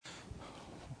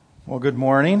Well, good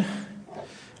morning.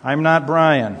 I'm not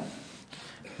Brian.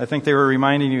 I think they were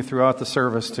reminding you throughout the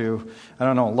service to,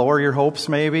 lower your hopes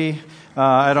maybe.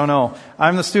 I don't know.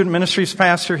 I'm the student ministries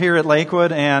pastor here at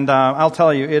Lakewood, and I'll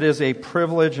tell you, it is a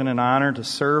privilege and an honor to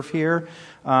serve here,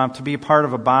 to be part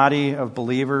of a body of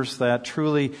believers that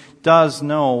truly does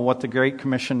know what the Great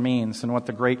Commission means and what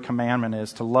the Great Commandment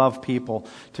is, to love people,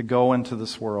 to go into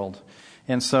this world.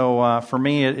 And so for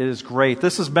me, it is great.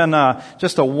 This has been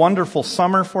just a wonderful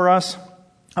summer for us.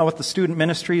 With the student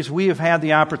ministries, we have had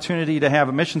the opportunity to have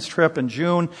a missions trip in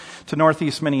June to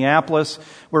Northeast Minneapolis,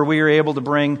 where we were able to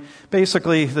bring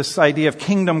basically this idea of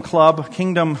Kingdom Club,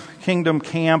 Kingdom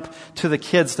Camp to the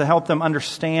kids to help them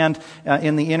understand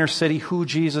in the inner city who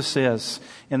Jesus is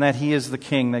and that He is the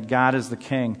King, that God is the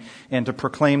King, and to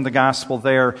proclaim the gospel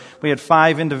there. We had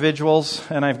 5 individuals,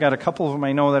 and I've got a couple of them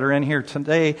I know that are in here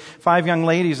today, 5 young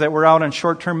ladies that were out on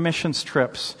short-term missions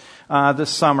trips this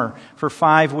summer for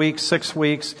 5 weeks, 6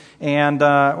 weeks, and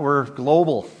we're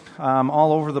global,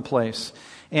 all over the place.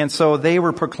 And so they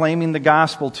were proclaiming the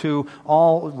gospel to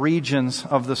all regions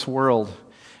of this world.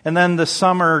 And then this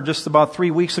summer, just about 3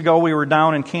 weeks ago, we were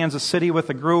down in Kansas City with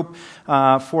a group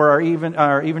for our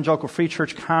Evangelical Free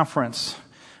Church Conference,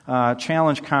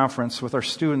 Challenge Conference with our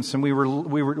students, and we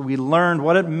learned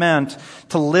what it meant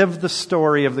to live the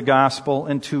story of the gospel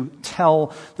and to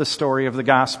tell the story of the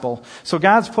gospel. So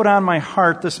God's put on my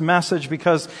heart this message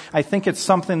because I think it's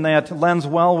something that lends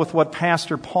well with what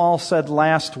Pastor Paul said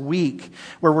last week,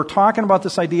 where we're talking about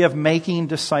this idea of making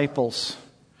disciples.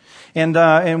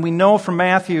 And we know from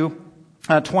Matthew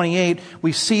 28,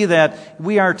 we see that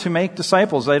we are to make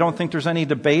disciples. I don't think there's any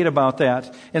debate about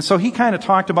that. And so he kind of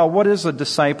talked about what is a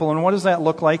disciple and what does that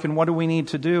look like and what do we need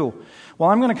to do. Well,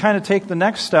 I'm going to kind of take the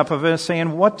next step of it,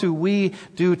 saying what do we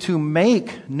do to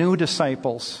make new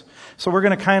disciples? So we're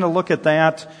going to kind of look at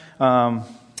that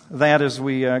as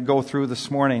we go through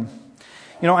this morning.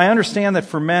 You know, I understand that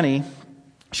for many,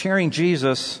 sharing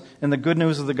Jesus and the good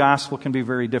news of the gospel can be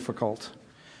very difficult.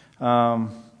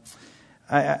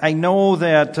 I know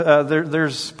that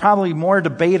there's probably more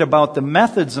debate about the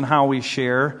methods and how we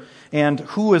share and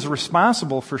who is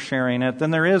responsible for sharing it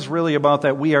than there is really about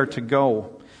that we are to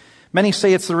go. Many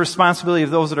say it's the responsibility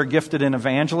of those that are gifted in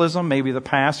evangelism, maybe the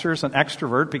pastors, an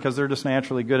extrovert because they're just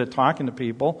naturally good at talking to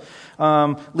people,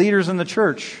 leaders in the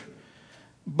church.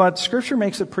 But Scripture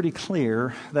makes it pretty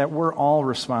clear that we're all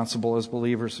responsible as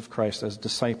believers of Christ, as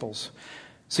disciples.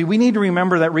 See, we need to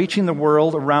remember that reaching the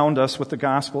world around us with the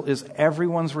gospel is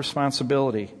everyone's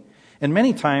responsibility. And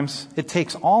many times, it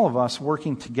takes all of us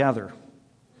working together.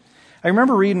 I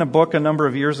remember reading a book a number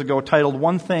of years ago titled,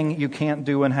 "One Thing You Can't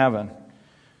Do in Heaven."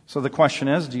 So the question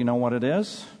is, do you know what it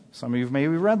is? Some of you have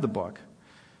maybe read the book.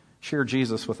 Share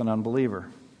Jesus with an unbeliever.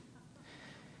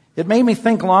 It made me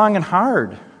think long and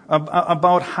hard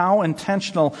about how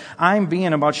intentional I'm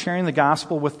being about sharing the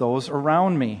gospel with those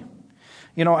around me.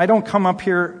 You know, I don't come up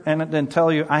here and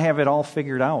tell you I have it all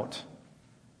figured out.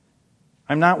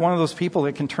 I'm not one of those people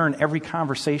that can turn every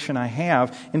conversation I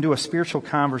have into a spiritual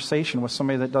conversation with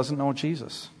somebody that doesn't know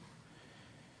Jesus.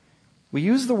 We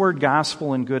use the word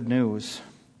gospel and good news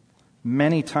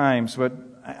many times, but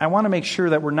I want to make sure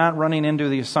that we're not running into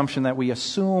the assumption that we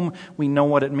assume we know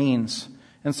what it means.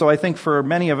 And so I think for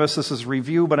many of us this is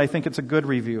review, but I think it's a good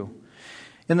review.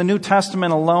 In the New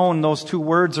Testament alone, those 2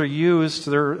 words are used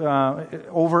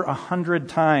over 100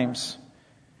 times.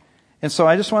 And so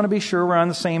I just want to be sure we're on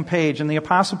the same page. And the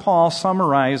Apostle Paul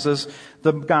summarizes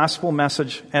the gospel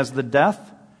message as the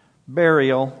death,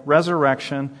 burial,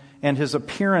 resurrection, and His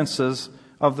appearances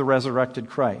of the resurrected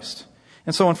Christ.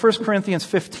 And so in 1 Corinthians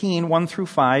 15, 1 through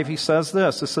 5, he says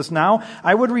this. It says, "Now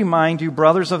I would remind you,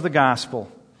 brothers of the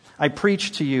gospel, I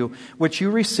preach to you, which you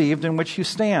received and which you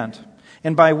stand,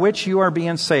 and by which you are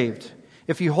being saved.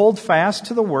 If you hold fast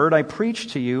to the word I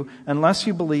preach to you, unless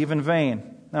you believe in vain."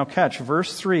 Now catch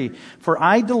verse 3. "For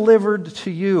I delivered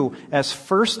to you as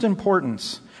first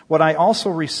importance what I also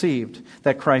received,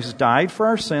 that Christ died for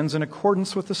our sins in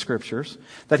accordance with the Scriptures,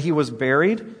 that He was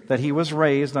buried, that He was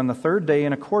raised on the 3rd day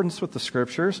in accordance with the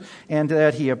Scriptures, and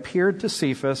that He appeared to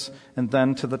Cephas and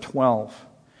then to the 12.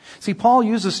 See, Paul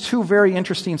uses 2 very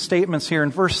interesting statements here.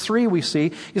 In verse 3 we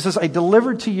see, he says, "I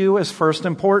delivered to you as first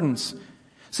importance."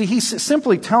 See, he's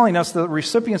simply telling us, the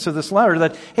recipients of this letter,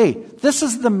 that, hey, this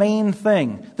is the main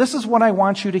thing. This is what I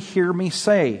want you to hear me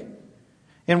say.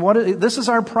 And this is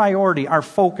our priority, our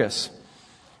focus.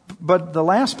 But the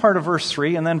last part of verse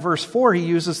 3 and then verse 4, he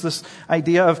uses this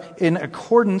idea of in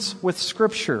accordance with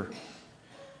Scripture.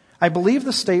 I believe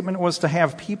the statement was to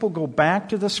have people go back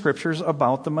to the Scriptures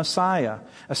about the Messiah,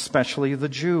 especially the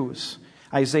Jews.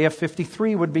 Isaiah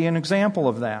 53 would be an example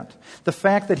of that. The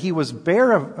fact that he was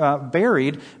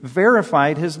buried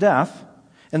verified his death,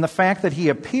 and the fact that he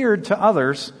appeared to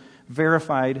others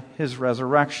verified his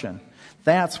resurrection.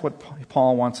 That's what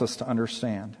Paul wants us to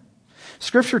understand.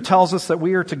 Scripture tells us that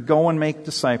we are to go and make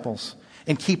disciples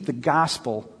and keep the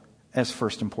gospel as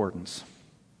first importance.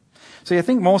 See, I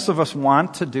think most of us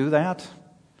want to do that.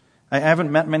 I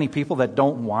haven't met many people that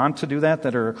don't want to do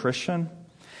that are a Christian.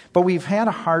 But we've had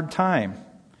a hard time.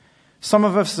 Some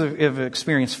of us have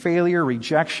experienced failure,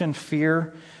 rejection,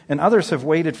 fear, and others have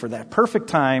waited for that perfect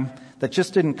time that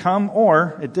just didn't come,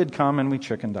 or it did come and we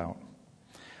chickened out.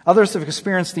 Others have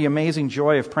experienced the amazing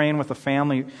joy of praying with a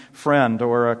family friend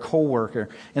or a coworker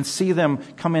and see them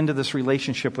come into this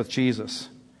relationship with Jesus.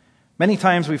 Many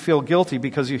times we feel guilty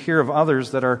because you hear of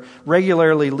others that are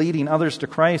regularly leading others to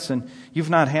Christ and you've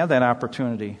not had that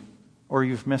opportunity or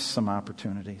you've missed some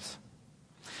opportunities.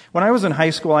 When I was in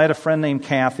high school, I had a friend named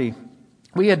Kathy.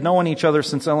 We had known each other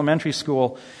since elementary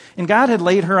school, and God had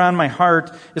laid her on my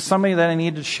heart as somebody that I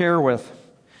needed to share with.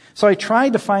 So I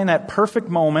tried to find that perfect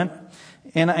moment,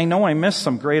 and I know I missed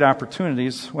some great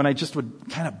opportunities when I just would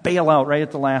kind of bail out right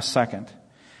at the last second.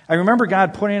 I remember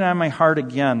God putting it on my heart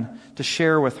again to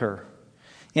share with her.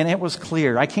 And it was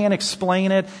clear. I can't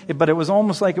explain it, but it was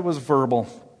almost like it was verbal.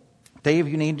 Dave,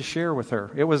 you need to share with her.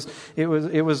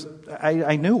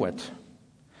 I knew it.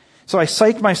 So I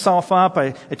psyched myself up.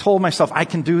 I told myself, I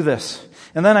can do this.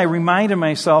 And then I reminded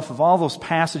myself of all those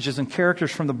passages and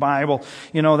characters from the Bible,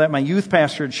 that my youth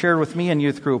pastor had shared with me in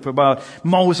youth group about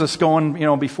Moses going,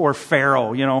 before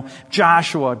Pharaoh,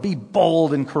 Joshua, be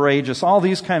bold and courageous, all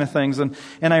these kind of things. And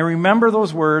I remember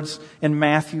those words in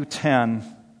Matthew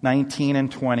 10:19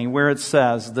 and 20, where it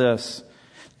says this,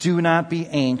 do not be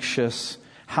anxious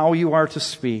how you are to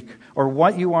speak or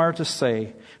what you are to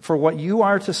say, for what you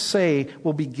are to say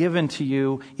will be given to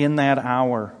you in that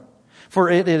hour. For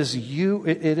it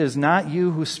is not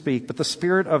you who speak, but the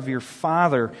Spirit of your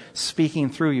Father speaking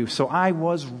through you. So I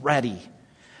was ready.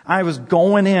 I was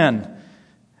going in.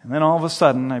 And then all of a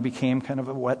sudden, I became kind of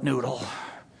a wet noodle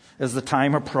as the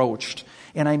time approached.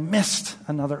 And I missed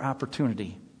another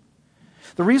opportunity.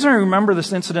 The reason I remember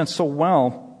this incident so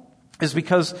well is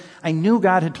because I knew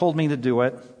God had told me to do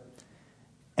it,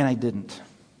 and I didn't.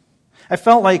 I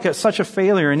felt like such a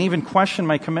failure and even questioned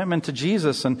my commitment to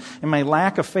Jesus and my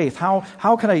lack of faith.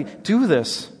 How could I do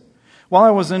this? While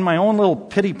I was in my own little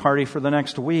pity party for the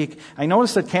next week, I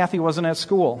noticed that Kathy wasn't at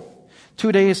school.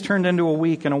 2 days turned into a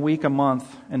week, and a week a month,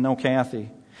 and no Kathy.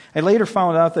 I later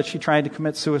found out that she tried to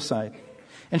commit suicide,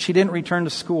 and she didn't return to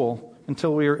school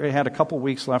until we had a couple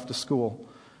weeks left of school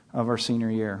of our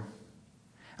senior year.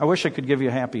 I wish I could give you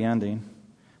a happy ending,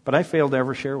 but I failed to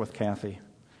ever share with Kathy.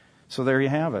 So there you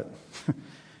have it.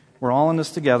 We're all in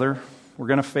this together. We're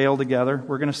going to fail together.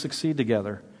 We're going to succeed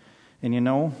together. And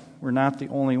we're not the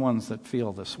only ones that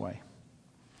feel this way.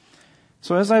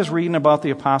 So as I was reading about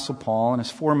the Apostle Paul and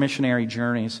his 4 missionary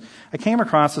journeys, I came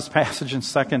across this passage in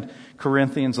 2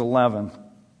 Corinthians 11,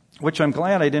 which I'm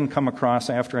glad I didn't come across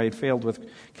after I had failed with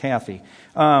Kathy.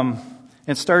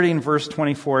 And starting in verse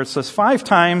 24, it says, 5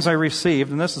 times I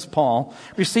received, and this is Paul,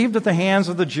 received at the hands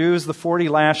of the Jews the 40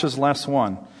 lashes less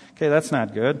 1. Okay, that's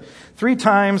not good. 3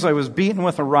 times I was beaten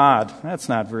with a rod. That's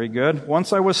not very good.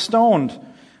 Once I was stoned.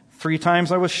 3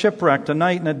 times I was shipwrecked. A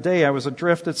night and a day I was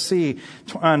adrift at sea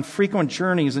on frequent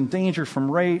journeys and danger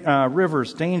from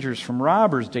rivers, dangers from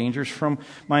robbers, dangers from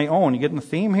my own. You getting the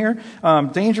theme here?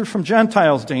 Danger from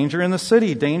Gentiles, danger in the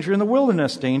city, danger in the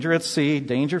wilderness, danger at sea,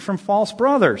 danger from false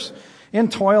brothers. In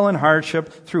toil and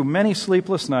hardship, through many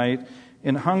sleepless nights,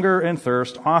 in hunger and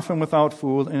thirst, often without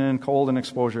food, and in cold and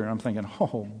exposure. And I'm thinking,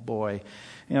 oh boy,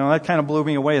 that kind of blew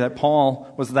me away that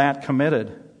Paul was that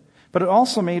committed. But it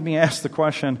also made me ask the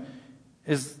question,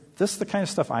 is this the kind of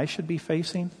stuff I should be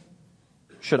facing?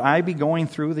 Should I be going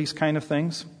through these kind of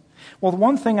things? Well, the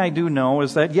one thing I do know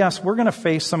is that, yes, we're going to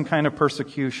face some kind of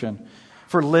persecution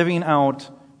for living out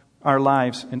our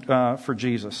lives for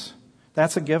Jesus.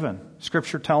 That's a given.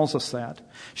 Scripture tells us that.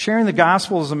 Sharing the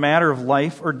gospel is a matter of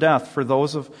life or death for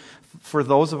those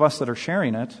of us that are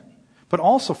sharing it, but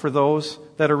also for those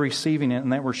that are receiving it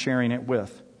and that we're sharing it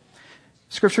with.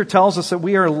 Scripture tells us that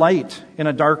we are light in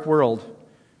a dark world,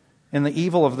 and the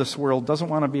evil of this world doesn't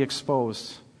want to be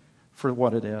exposed for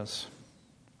what it is.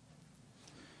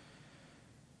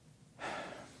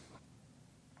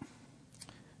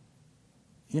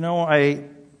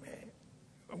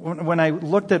 When I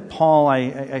looked at Paul,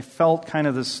 I felt kind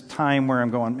of this time where I'm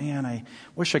going, man, I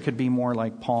wish I could be more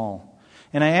like Paul.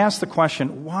 And I asked the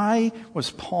question, why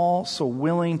was Paul so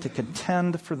willing to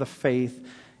contend for the faith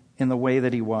in the way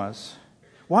that he was?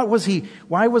 Why was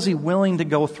he willing to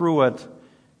go through it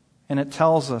And it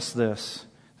tells us this,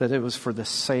 that it was for the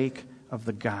sake of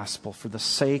the gospel, for the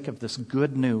sake of this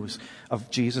good news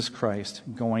of Jesus Christ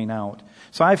going out.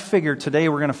 So I figured today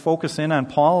we're going to focus in on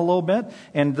Paul a little bit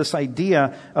and this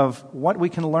idea of what we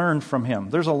can learn from him.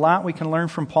 There's a lot we can learn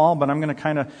from Paul, but I'm going to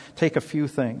kind of take a few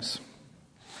things.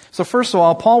 So first of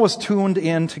all, Paul was tuned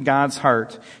in to God's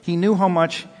heart. He knew how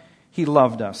much he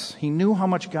loved us. He knew how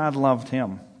much God loved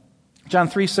him. John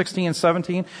 3:16 and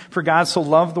 17, for God so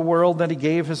loved the world that he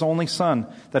gave his only Son,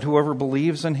 that whoever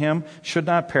believes in him should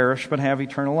not perish but have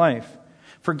eternal life.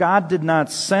 For God did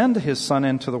not send his Son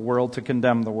into the world to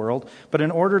condemn the world, but in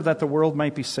order that the world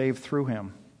might be saved through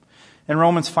him. In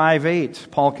Romans 5:8,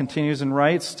 Paul continues and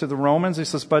writes to the Romans, he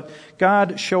says, but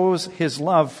God shows his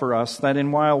love for us, that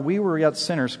in while we were yet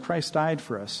sinners, Christ died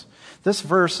for us. This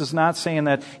verse is not saying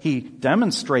that he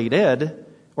demonstrated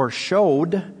or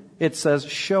showed. It says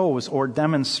shows or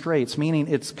demonstrates, meaning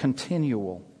it's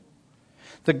continual.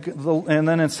 And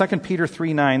then in 2 Peter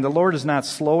 3:9, the Lord is not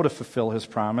slow to fulfill his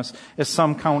promise, as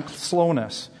some count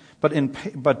slowness, but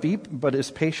is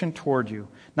patient toward you,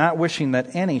 not wishing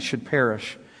that any should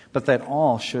perish, but that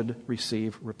all should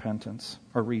receive repentance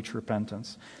or reach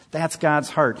repentance. That's God's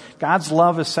heart. God's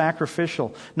love is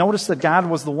sacrificial. Notice that God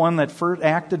was the one that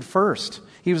acted first.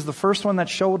 He was the first one that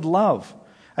showed love.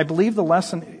 I believe the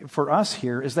lesson for us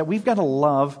here is that we've got to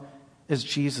love as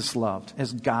Jesus loved,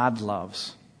 as God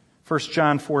loves. 1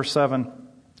 John 4:7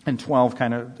 and 12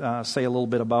 kind of say a little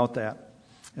bit about that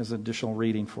as additional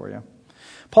reading for you.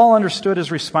 Paul understood his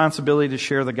responsibility to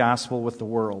share the gospel with the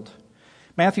world.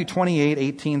 Matthew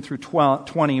 28:18 through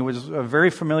 20 was a very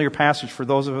familiar passage for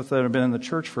those of us that have been in the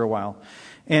church for a while.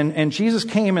 And Jesus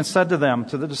came and said to them,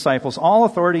 to the disciples, all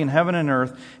authority in heaven and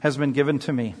earth has been given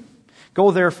to me.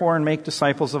 Go therefore and make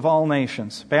disciples of all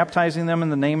nations, baptizing them in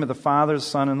the name of the Father, the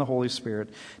Son, and the Holy Spirit,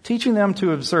 teaching them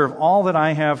to observe all that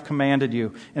I have commanded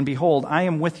you. And behold, I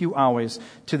am with you always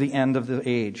to the end of the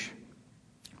age.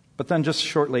 But then just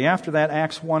shortly after that,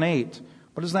 Acts 1:8.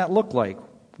 What does that look like?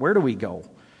 Where do we go?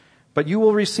 But you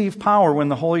will receive power when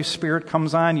the Holy Spirit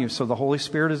comes on you. So the Holy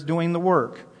Spirit is doing the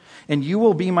work. And you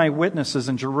will be my witnesses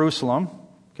in Jerusalem.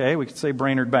 Okay, we could say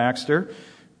Brainerd Baxter.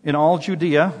 In all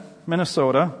Judea,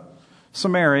 Minnesota,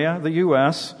 Samaria, the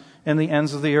U.S., and the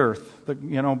ends of the earth.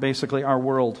 Basically our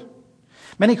world.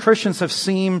 Many Christians have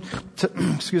seemed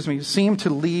to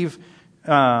leave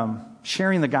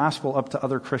sharing the gospel up to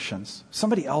other Christians.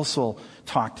 Somebody else will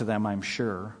talk to them, I'm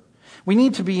sure. We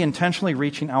need to be intentionally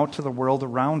reaching out to the world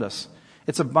around us.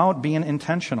 It's about being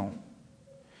intentional.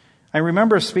 I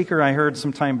remember a speaker I heard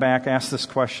some time back ask this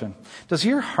question. Does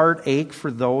your heart ache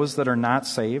for those that are not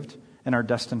saved and are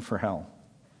destined for hell?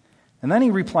 And then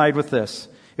he replied with this.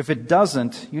 If it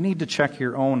doesn't, you need to check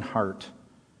your own heart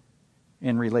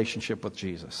in relationship with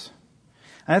Jesus.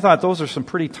 And I thought those are some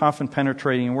pretty tough and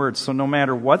penetrating words. So no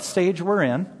matter what stage we're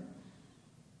in,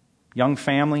 young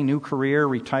family, new career,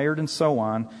 retired, and so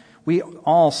on, we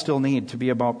all still need to be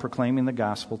about proclaiming the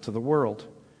gospel to the world.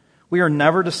 We are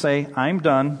never to say, I'm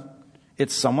done.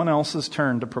 It's someone else's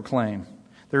turn to proclaim.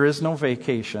 There is no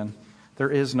vacation. There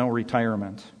is no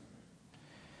retirement.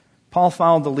 Paul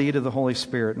followed the lead of the Holy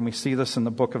Spirit, and we see this in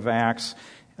the book of Acts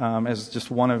as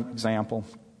just one example.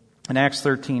 In Acts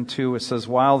 13:2, it says,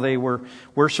 while they were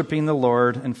worshiping the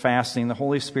Lord and fasting, the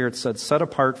Holy Spirit said, set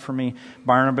apart for me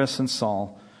Barnabas and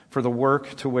Saul for the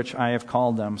work to which I have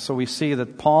called them. So we see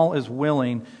that Paul is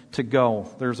willing to go.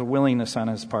 There's a willingness on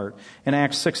his part. In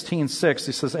Acts 16:6,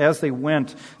 he says, as they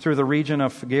went through the region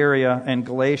of Phrygia and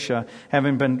Galatia,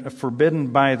 having been forbidden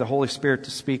by the Holy Spirit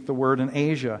to speak the word in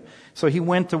Asia. So he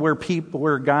went to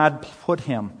where God put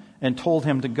him and told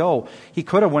him to go. He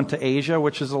could have went to Asia,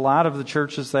 which is a lot of the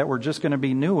churches that were just going to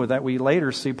be new, that we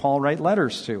later see Paul write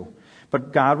letters to.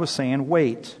 But God was saying,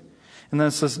 wait. And then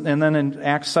it says, and then in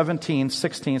Acts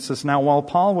 17:16 it says, now while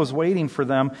Paul was waiting for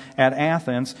them at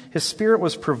Athens, his spirit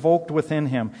was provoked within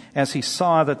him as he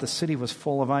saw that the city was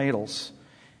full of idols.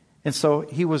 And so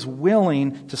he was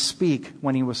willing to speak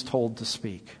when he was told to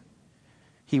speak.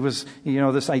 He was,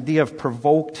 this idea of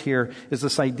provoked here is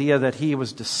this idea that he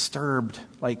was disturbed.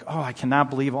 Like, I cannot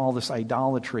believe all this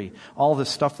idolatry, all this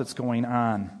stuff that's going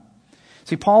on.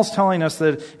 See, Paul's telling us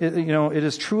that, it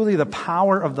is truly the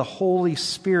power of the Holy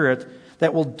Spirit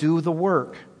that will do the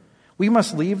work. We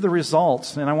must leave the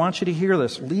results, and I want you to hear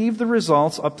this, leave the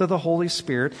results up to the Holy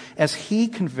Spirit as He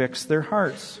convicts their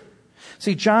hearts.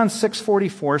 See, John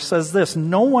 6:44 says this,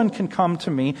 no one can come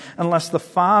to me unless the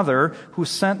Father who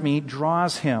sent me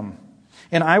draws him,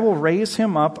 and I will raise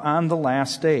him up on the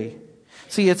last day.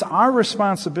 See, it's our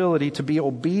responsibility to be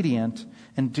obedient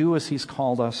and do as He's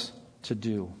called us to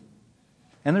do.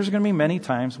 And there's going to be many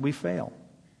times we fail.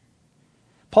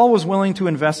 Paul was willing to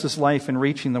invest his life in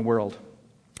reaching the world.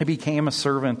 He became a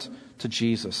servant to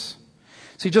Jesus.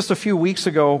 See, just a few weeks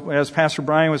ago, as Pastor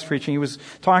Brian was preaching, he was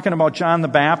talking about John the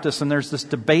Baptist, and there's this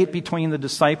debate between the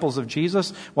disciples of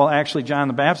Jesus. Well, actually, John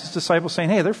the Baptist's disciples saying,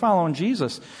 hey, they're following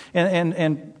Jesus.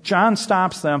 And John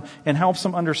stops them and helps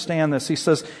them understand this. He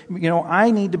says, I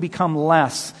need to become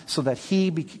less so that he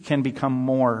can become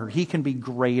more. He can be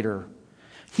greater.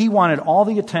 He wanted all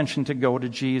the attention to go to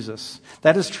Jesus.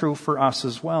 That is true for us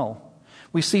as well.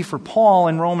 We see for Paul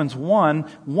in Romans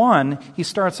 1, he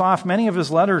starts off many of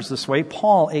his letters this way.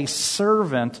 Paul, a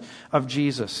servant of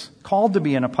Jesus, called to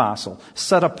be an apostle,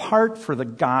 set apart for the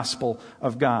gospel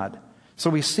of God. So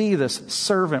we see this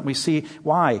servant. We see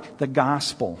why? The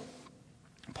gospel.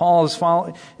 Paul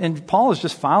is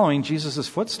just following Jesus'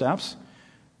 footsteps.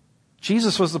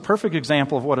 Jesus was the perfect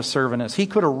example of what a servant is. He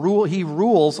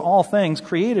rules all things,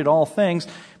 created all things,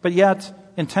 but yet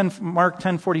in Mark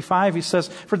 10:45 he says,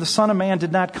 "For the Son of Man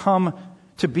did not come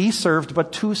to be served,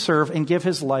 but to serve and give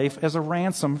his life as a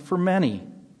ransom for many."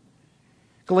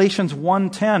 Galatians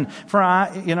 1:10,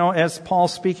 as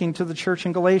Paul's speaking to the church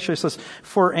in Galatia, he says,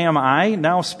 "For am I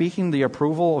now speaking the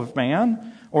approval of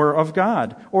man or of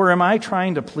God? Or am I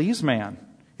trying to please man?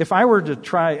 If I were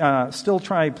to still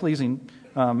try pleasing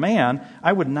man,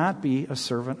 I would not be a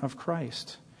servant of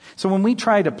Christ." So when we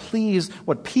try to please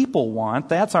what people want,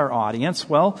 that's our audience,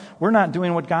 well, we're not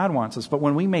doing what God wants us. But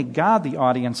when we make God the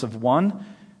audience of one,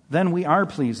 then we are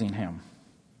pleasing him.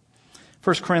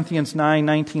 1 Corinthians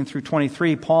 9:19 through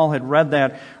 23, Paul had read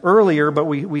that earlier, but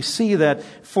we see that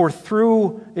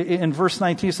in verse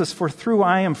 19 it says, "For through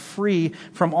I am free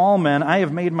from all men, I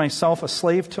have made myself a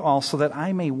slave to all so that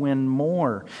I may win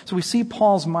more." So we see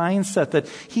Paul's mindset that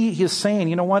he is saying,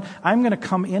 you know what, I'm going to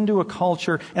come into a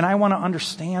culture and I want to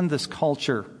understand this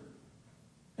culture.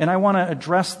 And I want to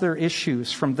address their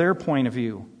issues from their point of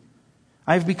view.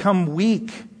 I've become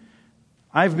weak.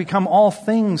 I've become all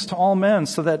things to all men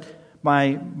so that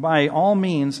by all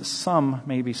means, some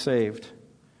may be saved.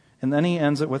 And then he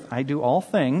ends it with, "I do all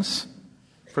things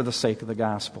for the sake of the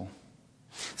gospel."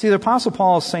 See, the Apostle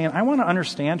Paul is saying, I want to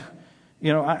understand,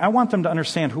 I want them to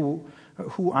understand who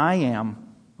I am.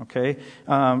 Okay?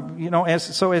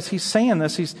 As he's saying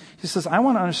this, he says, I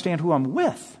want to understand who I'm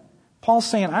with. Paul's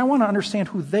saying, I want to understand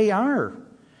who they are.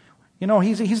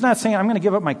 He's not saying I'm going to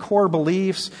give up my core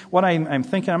beliefs, what I'm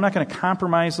thinking. I'm not going to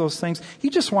compromise those things. He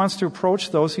just wants to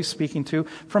approach those he's speaking to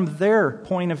from their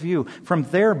point of view, from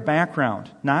their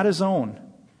background, not his own.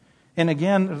 And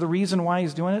again, the reason why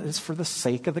he's doing it is for the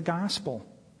sake of the gospel.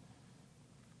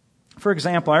 For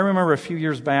example, I remember a few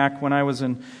years back when I was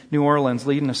in New Orleans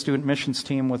leading a student missions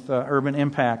team with Urban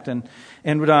Impact, and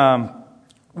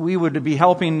we would be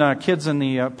helping kids in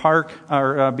the park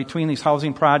or between these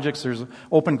housing projects. There's an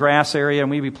open grass area, and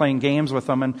we'd be playing games with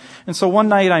them. And so one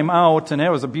night I'm out, and it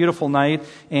was a beautiful night,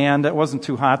 and it wasn't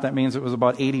too hot. That means it was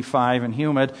about 85 and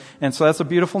humid. And so that's a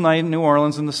beautiful night in New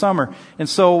Orleans in the summer. And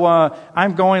so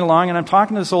I'm going along, and I'm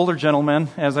talking to this older gentleman.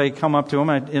 As I come up to him,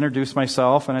 I introduce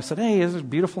myself, and I said, "Hey, this is a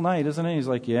beautiful night, isn't it?" He's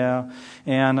like, "Yeah."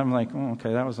 And I'm like, "Oh,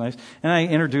 okay, that was nice." And I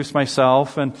introduced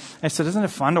myself, and I said, "Isn't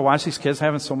it fun to watch these kids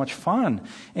having so much fun?"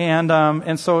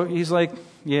 And so he's like,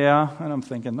 "Yeah." And I'm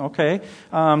thinking, okay,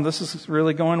 this is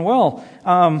really going well.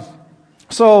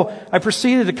 So I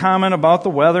proceeded to comment about the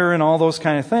weather and all those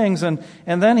kind of things. And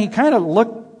then he kind of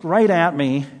looked right at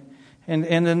me and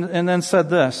then said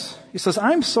this. He says,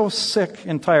 "I'm so sick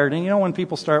and tired." And when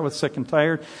people start with sick and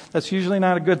tired, that's usually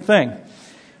not a good thing.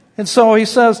 And so he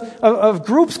says, of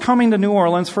groups coming to New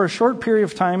Orleans for a short period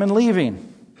of time and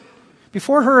leaving.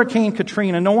 Before Hurricane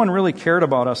Katrina, no one really cared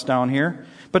about us down here.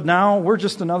 But now we're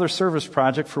just another service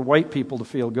project for white people to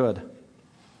feel good.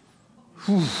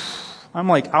 Whew. I'm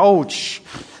like, ouch,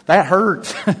 that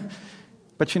hurt.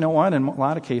 But you know what? In a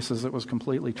lot of cases, it was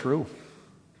completely true.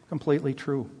 Completely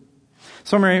true.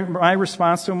 So my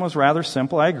response to him was rather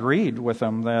simple. I agreed with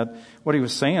him that what he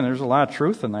was saying, there's a lot of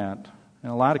truth in that. In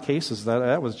a lot of cases,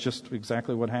 that was just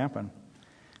exactly what happened.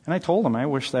 And I told him I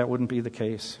wish that wouldn't be the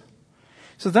case.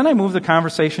 So then I moved the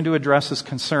conversation to address his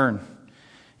concern.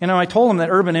 I told him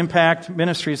that Urban Impact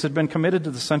Ministries had been committed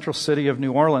to the central city of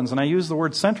New Orleans. And I use the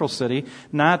word central city,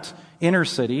 not inner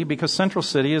city, because central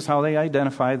city is how they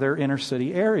identify their inner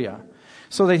city area.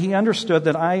 So that he understood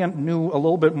that I knew a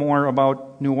little bit more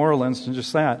about New Orleans than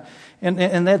just that.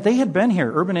 And that they had been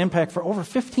here, Urban Impact, for over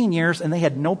 15 years, and they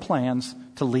had no plans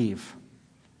to leave.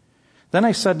 Then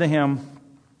I said to him,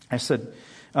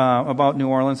 about New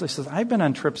Orleans, I said, I've been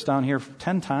on trips down here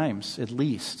 10 times at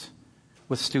least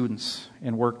with students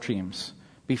and work teams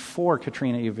before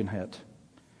Katrina even hit.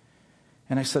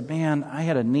 And I said, man, I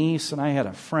had a niece and I had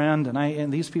a friend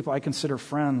and these people I consider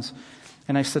friends.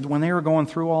 And I said, when they were going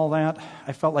through all that,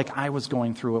 I felt like I was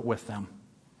going through it with them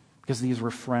because these were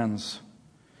friends.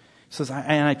 He says,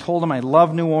 and I told him I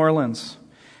love New Orleans.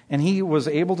 And he was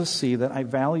able to see that I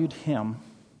valued him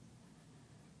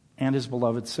and his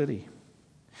beloved city.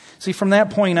 See, from that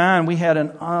point on, we had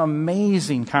an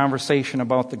amazing conversation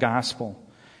about the gospel.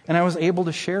 And I was able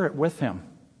to share it with him.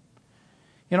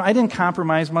 I didn't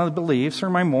compromise my beliefs or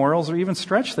my morals or even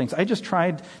stretch things. I just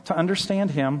tried to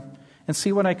understand him and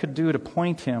see what I could do to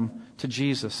point him to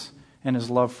Jesus and his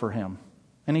love for him,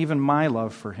 and even my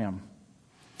love for him.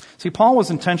 See, Paul was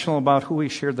intentional about who he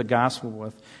shared the gospel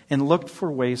with and looked for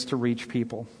ways to reach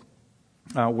people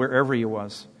wherever he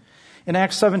was. In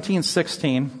Acts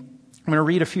 17:16, I'm going to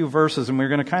read a few verses, and we're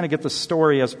going to kind of get the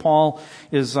story as Paul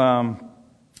is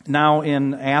now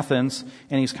in Athens,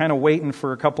 and he's kind of waiting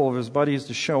for a couple of his buddies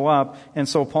to show up, and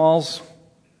so Paul's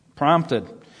prompted.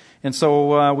 And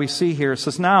so we see here, it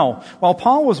says, now, while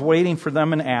Paul was waiting for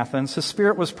them in Athens, his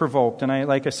spirit was provoked. And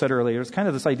like I said earlier, it's kind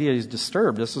of this idea he's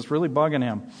disturbed. This is really bugging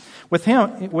him.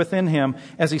 Within him,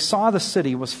 as he saw the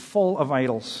city was full of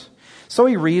idols. So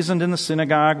he reasoned in the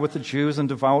synagogue with the Jews and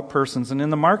devout persons, and in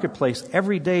the marketplace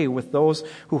every day with those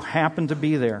who happened to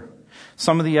be there.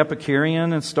 Some of the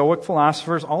Epicurean and Stoic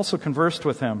philosophers also conversed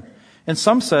with him. And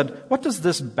some said, what does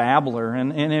this babbler?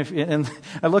 And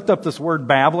I looked up this word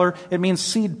babbler. It means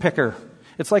seed picker.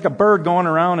 It's like a bird going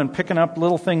around and picking up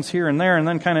little things here and there, and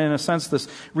then kind of in a sense this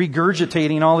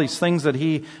regurgitating all these things that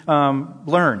he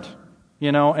learned,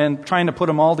 and trying to put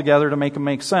them all together to make them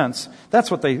make sense. That's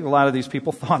what a lot of these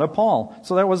people thought of Paul.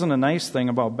 So that wasn't a nice thing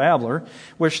about babbler,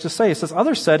 which to say. It says,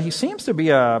 others said he seems to be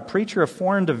a preacher of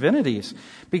foreign divinities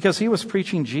because he was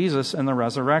preaching Jesus and the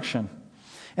resurrection.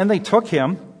 And they took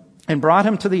him and brought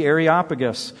him to the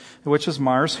Areopagus, which is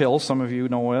Mars Hill, some of you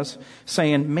know as,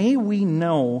 saying, may we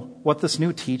know what this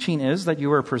new teaching is that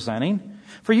you are presenting?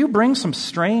 For you bring some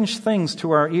strange things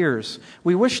to our ears.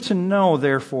 We wish to know,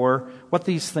 therefore, what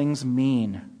these things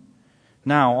mean.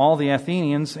 Now, all the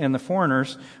Athenians and the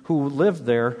foreigners who lived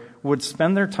there would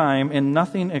spend their time in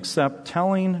nothing except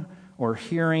telling or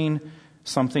hearing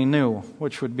something new,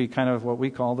 which would be kind of what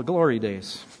we call the glory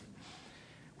days.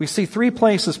 We see 3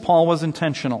 places Paul was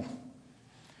intentional,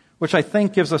 which I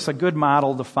think gives us a good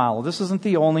model to follow. This isn't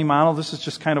the only model. This is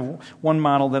just kind of one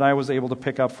model that I was able to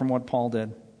pick up from what Paul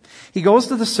did. He goes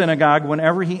to the synagogue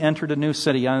whenever he entered a new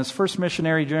city. On his first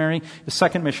missionary journey, his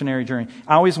second missionary journey,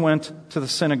 always went to the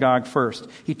synagogue first.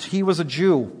 He was a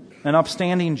Jew, an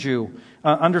upstanding Jew,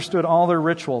 understood all their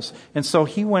rituals. And so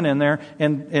he went in there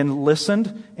and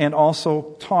listened and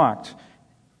also talked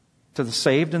to the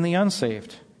saved and the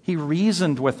unsaved. He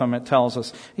reasoned with them, it tells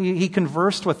us. He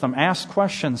conversed with them, asked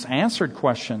questions, answered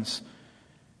questions.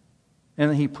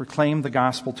 And he proclaimed the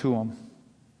gospel to them.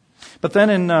 But then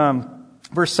in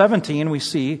verse 17, we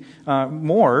see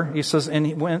more. He says,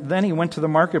 then he went to the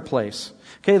marketplace.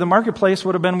 Okay, the marketplace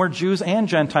would have been where Jews and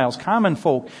Gentiles, common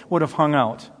folk, would have hung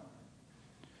out.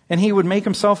 And he would make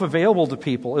himself available to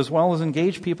people as well as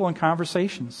engage people in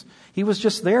conversations. He was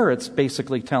just there, it's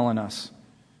basically telling us.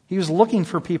 He was looking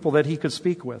for people that he could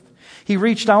speak with. He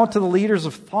reached out to the leaders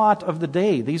of thought of the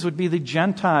day. These would be the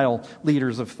Gentile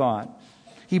leaders of thought.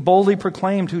 He boldly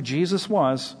proclaimed who Jesus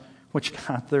was, which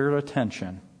got their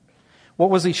attention. What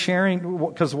was he sharing?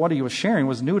 Because what he was sharing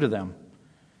was new to them.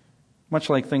 Much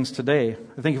like things today.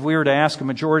 I think if we were to ask a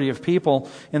majority of people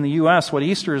in the U.S. what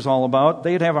Easter is all about,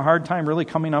 they'd have a hard time really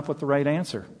coming up with the right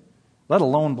answer, let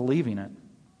alone believing it.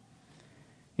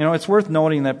 It's worth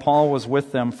noting that Paul was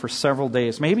with them for several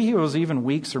days. Maybe he was even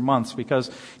weeks or months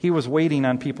because he was waiting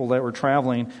on people that were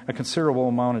traveling a considerable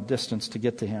amount of distance to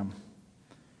get to him.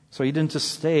 So he didn't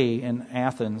just stay in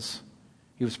Athens.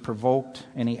 He was provoked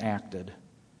and he acted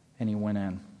and he went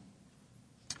in.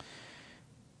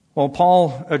 Well,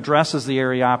 Paul addresses the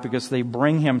Areopagus. They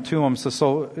bring him to him,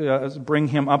 bring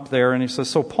him up there, and he says,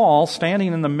 so Paul,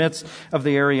 standing in the midst of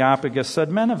the Areopagus,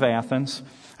 said, men of Athens,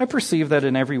 I perceive that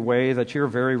in every way that you're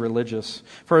very religious.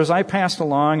 For as I passed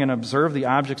along and observed the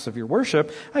objects of your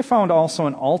worship, I found also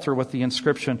an altar with the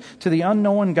inscription, to the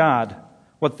unknown God.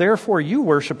 What therefore you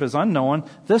worship is unknown,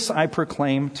 this I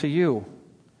proclaim to you.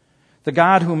 The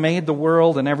God who made the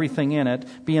world and everything in it,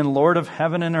 being Lord of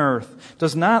heaven and earth,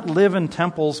 does not live in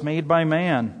temples made by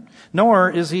man, nor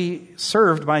is he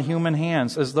served by human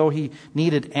hands as though he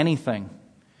needed anything,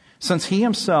 since he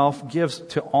himself gives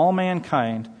to all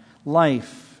mankind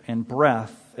life and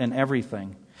breath and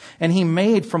everything. And he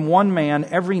made from one man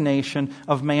every nation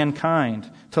of mankind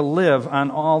to live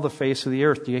on all the face of the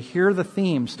earth. Do you hear the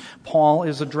themes Paul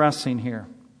is addressing here?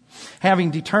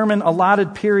 Having determined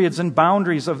allotted periods and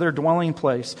boundaries of their dwelling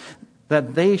place,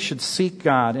 that they should seek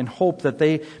God in hope that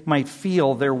they might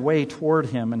feel their way toward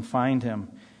Him and find Him.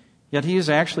 Yet He is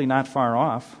actually not far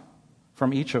off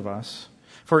from each of us.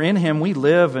 For in Him we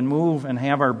live and move and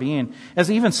have our being. As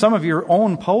even some of your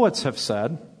own poets have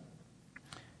said,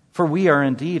 for we are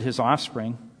indeed His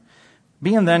offspring.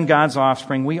 Being then God's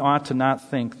offspring, we ought to not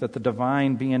think that the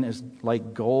divine being is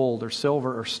like gold or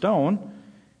silver or stone,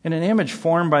 in an image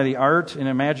formed by the art and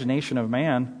imagination of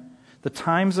man. The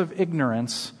times of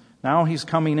ignorance, now He's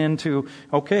coming into,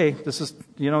 okay, this is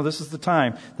the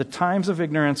time. The times of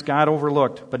ignorance God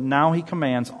overlooked, but now He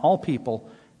commands all people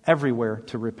everywhere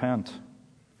to repent.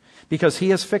 Because He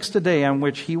has fixed a day on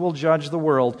which He will judge the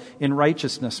world in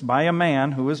righteousness by a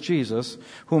man, who is Jesus,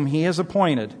 whom He has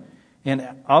appointed. And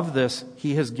of this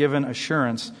He has given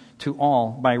assurance to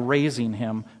all by raising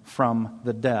Him from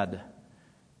the dead.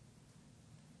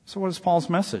 So what is Paul's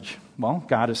message? Well,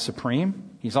 God is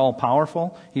supreme. He's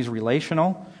all-powerful. He's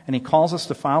relational. And He calls us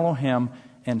to follow Him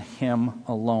and Him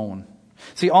alone.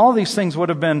 See, all of these things would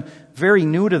have been very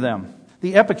new to them.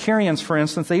 The Epicureans, for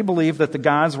instance, they believed that the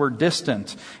gods were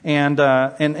distant and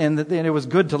it was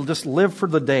good to just live for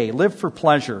the day, live for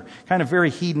pleasure, kind of very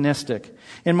hedonistic.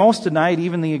 And most denied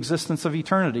even the existence of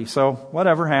eternity. So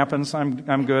whatever happens,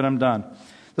 I'm good, I'm done.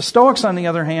 The Stoics, on the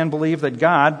other hand, believed that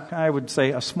God, I would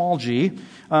say a small g,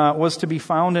 was to be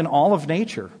found in all of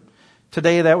nature.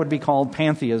 Today that would be called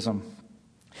pantheism.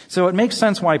 So it makes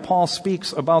sense why Paul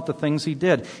speaks about the things he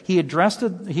did. He addressed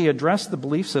the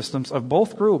belief systems of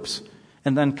both groups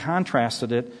and then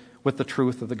contrasted it with the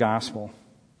truth of the gospel.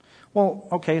 Well,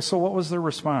 okay, so what was their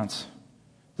response?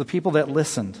 The people that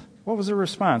listened, what was their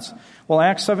response? Well,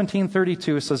 Acts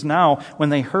 17:32 says, "Now, when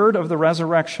they heard of the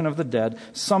resurrection of the dead,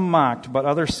 some mocked, but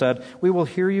others said, 'We will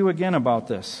hear you again about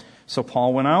this.' So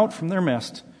Paul went out from their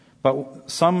midst, but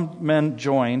some men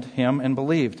joined him and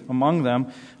believed, among them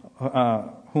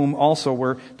whom also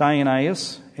were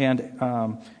Dionysius and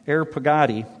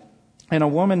Areopagite, and a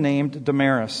woman named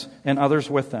Damaris, and others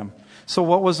with them." So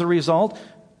what was the result?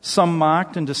 Some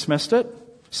mocked and dismissed it.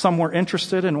 Some were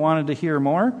interested and wanted to hear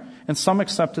more. And some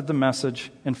accepted the message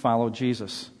and followed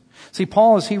Jesus. See,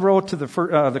 Paul, as he wrote to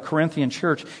the Corinthian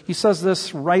church, he says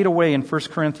this right away in 1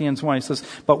 Corinthians 1. He says,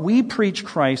 "But we preach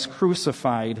Christ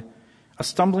crucified, a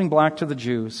stumbling block to the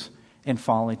Jews and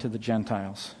folly to the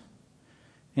Gentiles."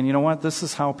 And you know what? This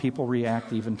is how people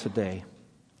react even today.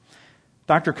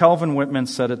 Dr. Calvin Whitman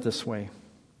said it this way: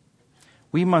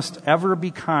 "We must ever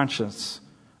be conscious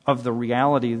of the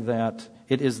reality that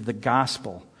it is the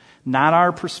gospel, not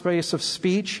our persuasive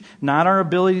speech, not our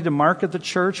ability to market the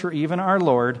church or even our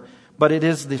Lord, but it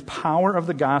is the power of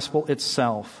the gospel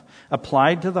itself,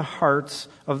 applied to the hearts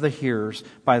of the hearers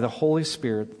by the Holy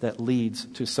Spirit, that leads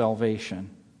to salvation."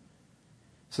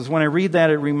 It says, when I read that,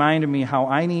 it reminded me how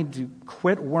I need to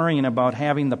quit worrying about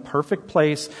having the perfect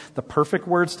place, the perfect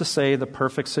words to say, the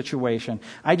perfect situation.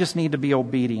 I just need to be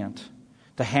obedient,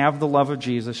 to have the love of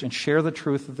Jesus and share the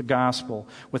truth of the gospel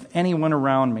with anyone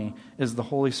around me as the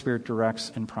Holy Spirit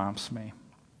directs and prompts me.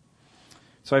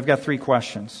 So I've got 3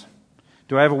 questions.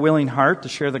 Do I have a willing heart to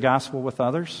share the gospel with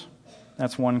others?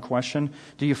 That's one question.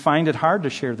 Do you find it hard to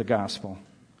share the gospel?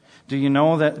 Do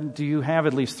you have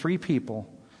at least 3 people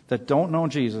that don't know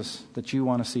Jesus that you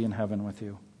want to see in heaven with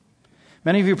you?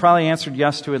 Many of you probably answered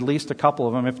yes to at least a couple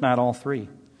of them, if not all 3.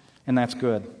 And that's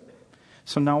good.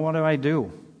 So now what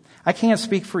do? I can't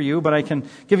speak for you, but I can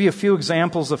give you a few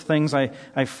examples of things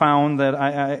I found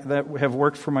that that have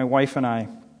worked for my wife and I.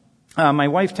 My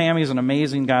wife Tammy is an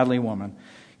amazing, godly woman.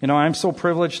 I'm so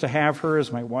privileged to have her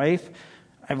as my wife.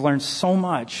 I've learned so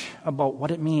much about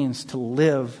what it means to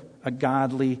live a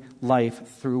godly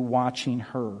life through watching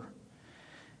her.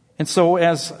 And so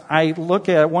as I look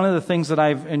at one of the things that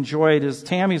I've enjoyed is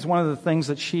Tammy's one of the things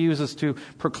that she uses to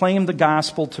proclaim the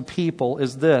gospel to people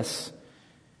is this: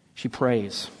 she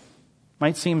prays.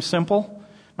 Might seem simple,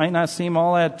 might not seem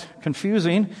all that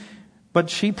confusing, but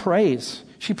she prays.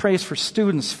 She prays for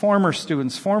students, former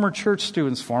church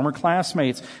students, former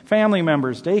classmates, family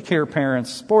members, daycare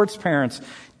parents, sports parents.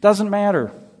 Doesn't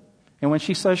matter. And when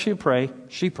she says she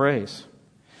prays.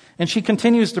 And she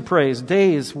continues to praise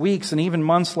days, weeks, and even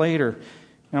months later.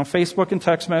 Facebook and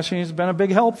text messaging has been a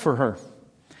big help for her.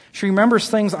 She remembers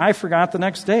things I forgot the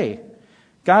next day.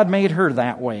 God made her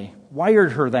that way,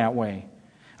 wired her that way.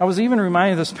 I was even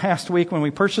reminded this past week when we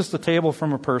purchased a table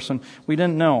from a person we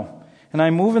didn't know. And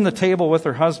I'm moving the table with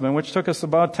her husband, which took us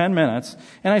about 10 minutes.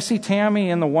 And I see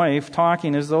Tammy and the wife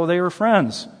talking as though they were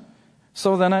friends.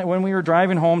 So then when we were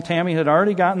driving home, Tammy had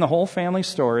already gotten the whole family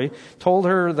story, told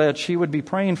her that she would be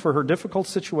praying for her difficult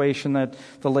situation that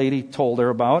the lady told her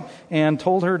about, and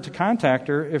told her to contact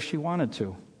her if she wanted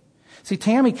to. See,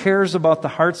 Tammy cares about the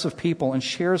hearts of people and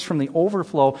shares from the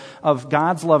overflow of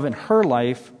God's love in her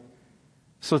life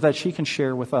so that she can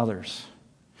share with others.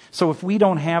 So if we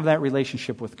don't have that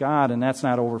relationship with God and that's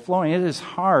not overflowing, it is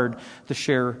hard to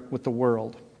share with the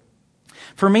world.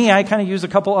 For me, I kind of use a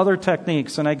couple other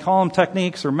techniques, and I call them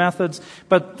techniques or methods,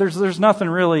 but there's nothing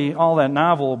really all that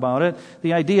novel about it.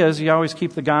 The idea is you always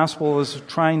keep the gospel as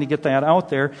trying to get that out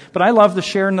there, but I love to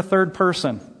share in the third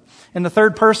person. And the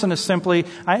third person is simply,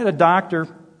 I had a doctor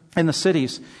in the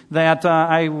cities that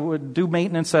I would do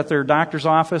maintenance at their doctor's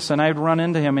office, and I'd run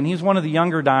into him, and he's one of the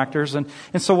younger doctors, and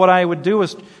so what I would do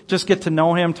is just get to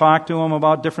know him, talk to him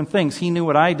about different things. He knew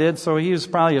what I did, so he was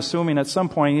probably assuming at some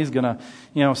point he's going to,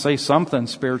 say something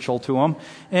spiritual to him,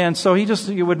 and so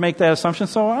he would make that assumption,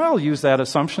 so I'll use that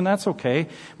assumption, that's okay.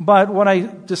 But what I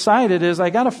decided is I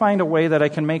got to find a way that I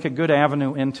can make a good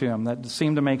avenue into him that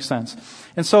seemed to make sense.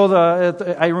 And so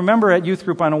I remember at youth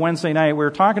group on a Wednesday night, we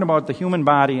were talking about the human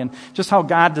body and just how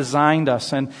God designed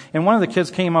us. And one of the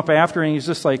kids came up after and he's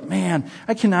just like, man,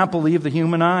 I cannot believe the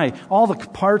human eye. All the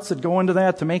parts that go into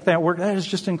that to make that work, that is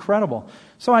just incredible.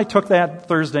 So I took that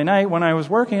Thursday night when I was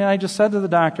working and I just said to the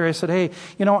doctor, I said, hey,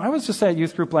 I was just at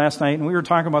youth group last night and we were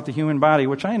talking about the human body,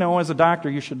 which I know as a doctor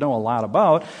you should know a lot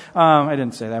about. I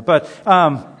didn't say that,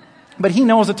 but he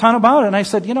knows a ton about it. And I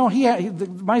said,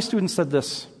 my student said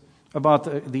this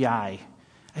about the eye.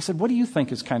 I said, what do you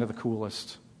think is kind of the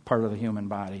coolest part of the human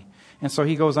body? And so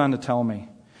he goes on to tell me.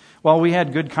 Well, we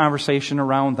had good conversation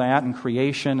around that and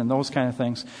creation and those kind of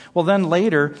things. Well, then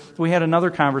later, we had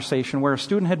another conversation where a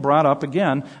student had brought up,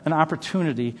 again, an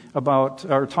opportunity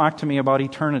talked to me about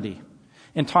eternity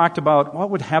and talked about what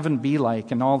would heaven be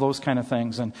like and all those kind of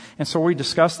things. And so we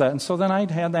discussed that. And so then I'd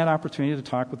had that opportunity to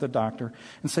talk with the doctor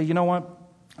and say, you know what?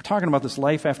 We're talking about this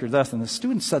life after death, and the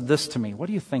student said this to me. What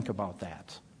do you think about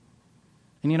that?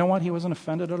 And you know what? He wasn't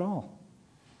offended at all.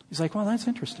 He's like, well, that's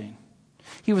interesting.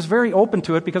 He was very open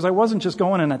to it because I wasn't just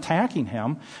going and attacking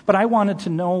him, but I wanted to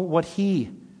know what he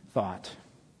thought.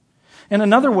 And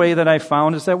another way that I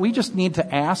found is that we just need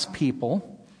to ask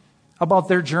people about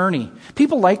their journey.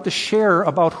 People like to share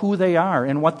about who they are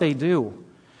and what they do.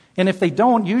 And if they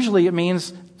don't, usually it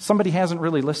means somebody hasn't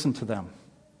really listened to them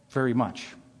very much.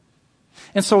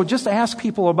 And so just ask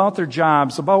people about their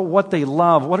jobs, about what they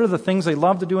love, what are the things they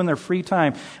love to do in their free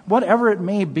time, whatever it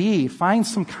may be. Find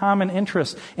some common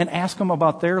interest and ask them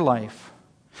about their life.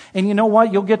 And you know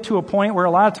what? You'll get to a point where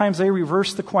a lot of times they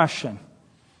reverse the question.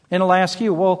 And it'll ask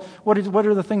you, well, what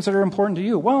are the things that are important to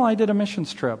you? Well, I did a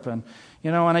missions trip, and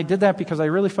I did that because I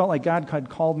really felt like God had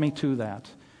called me to that.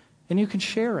 And you can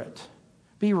share it.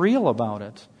 Be real about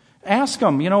it. Ask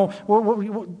them,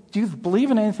 do you believe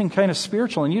in anything kind of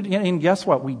spiritual? And guess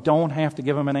what? We don't have to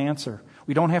give them an answer.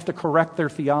 We don't have to correct their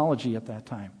theology at that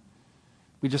time.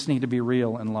 We just need to be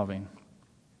real and loving.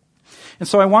 And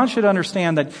so I want you to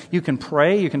understand that you can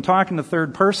pray, you can talk in the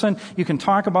third person, you can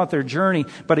talk about their journey,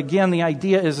 but again, the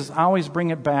idea is always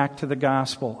bring it back to the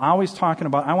gospel. Always talking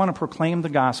about, I want to proclaim the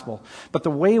gospel. But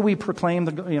the way we proclaim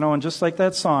and just like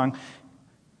that song,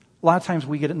 a lot of times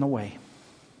we get in the way.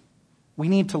 We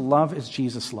need to love as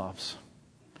Jesus loves.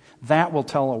 That will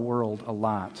tell a world a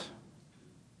lot,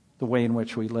 the way in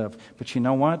which we live. But you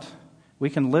know what? We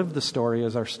can live the story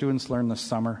as our students learn this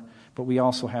summer, but we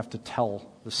also have to tell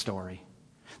the story.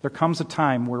 There comes a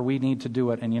time where we need to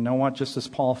do it, and you know what? Just as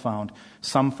Paul found,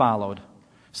 some followed.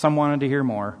 Some wanted to hear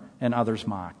more, and others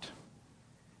mocked.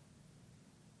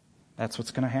 That's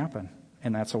what's going to happen,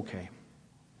 and that's okay.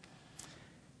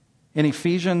 In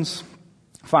Ephesians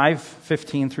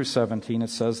 5:15 through 17, it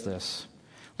says this,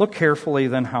 look carefully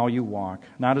then how you walk,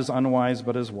 not as unwise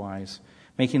but as wise,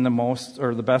 making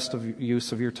the best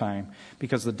use of your time,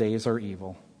 because the days are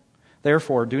evil.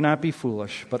 Therefore, do not be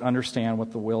foolish, but understand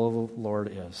what the will of the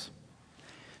Lord is.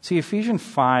 See, Ephesians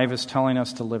 5 is telling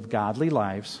us to live godly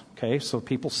lives, okay, so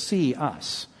people see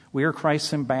us. We are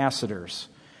Christ's ambassadors,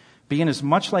 being as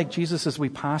much like Jesus as we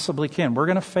possibly can. We're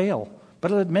going to fail,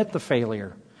 but admit the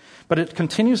failure. But it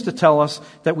continues to tell us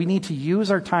that we need to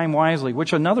use our time wisely,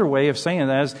 which another way of saying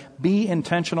that is be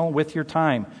intentional with your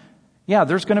time. Yeah,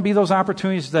 there's going to be those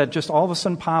opportunities that just all of a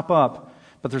sudden pop up,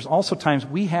 but there's also times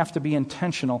we have to be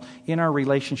intentional in our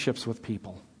relationships with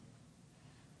people.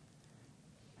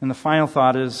 And the final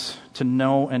thought is to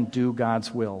know and do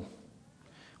God's will.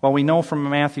 Well, we know from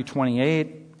Matthew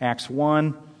 28, Acts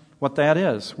 1, what that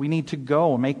is. We need to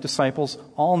go and make disciples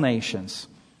all nations.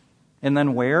 And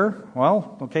then where?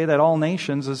 Well, okay, that all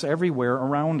nations is everywhere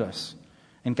around us.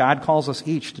 And God calls us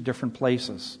each to different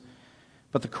places.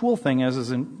 But the cool thing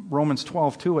is in Romans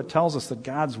 12:2, it tells us that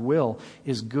God's will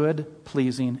is good,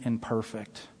 pleasing, and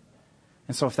perfect.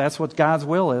 And so if that's what God's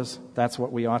will is, that's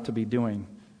what we ought to be doing.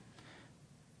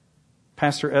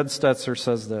 Pastor Ed Stetzer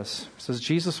says this. He says,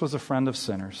 Jesus was a friend of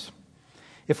sinners.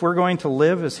 If we're going to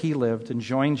live as he lived and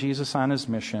join Jesus on his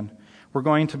mission, we're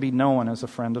going to be known as a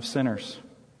friend of sinners.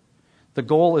 The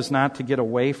goal is not to get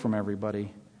away from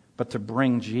everybody, but to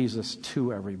bring Jesus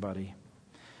to everybody.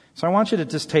 So I want you to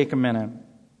just take a minute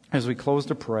as we close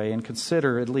to pray and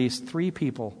consider at least 3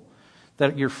 people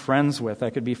that you're friends with,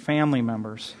 that could be family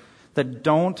members, that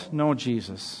don't know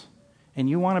Jesus, and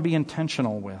you want to be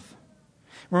intentional with.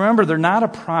 Remember, they're not a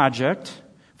project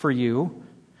for you,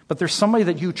 but they're somebody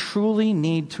that you truly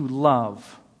need to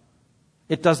love.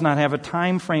 It does not have a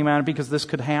time frame on it because this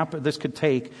could happen. This could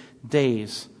take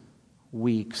days,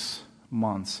 weeks,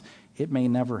 months. It may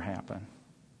never happen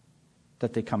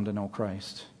that they come to know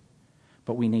Christ.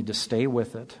 But we need to stay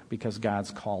with it because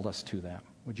God's called us to that.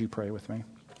 Would you pray with me?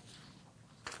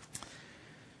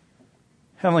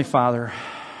 Heavenly Father,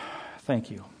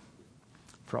 thank you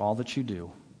for all that you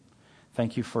do.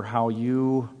 Thank you for how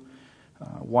you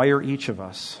wire each of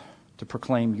us to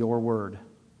proclaim your word.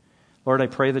 Lord, I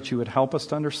pray that you would help us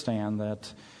to understand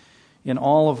that in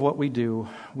all of what we do,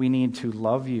 we need to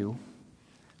love you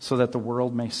so that the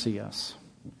world may see us.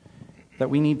 That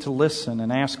we need to listen and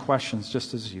ask questions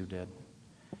just as you did.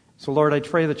 So, Lord, I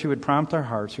pray that you would prompt our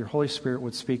hearts, your Holy Spirit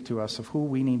would speak to us of who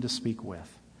we need to speak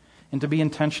with, and to be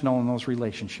intentional in those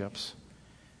relationships.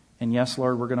 And yes,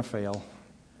 Lord, we're going to fail.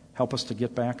 Help us to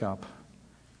get back up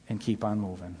and keep on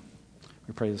moving.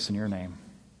 We pray this in your name.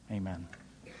 Amen.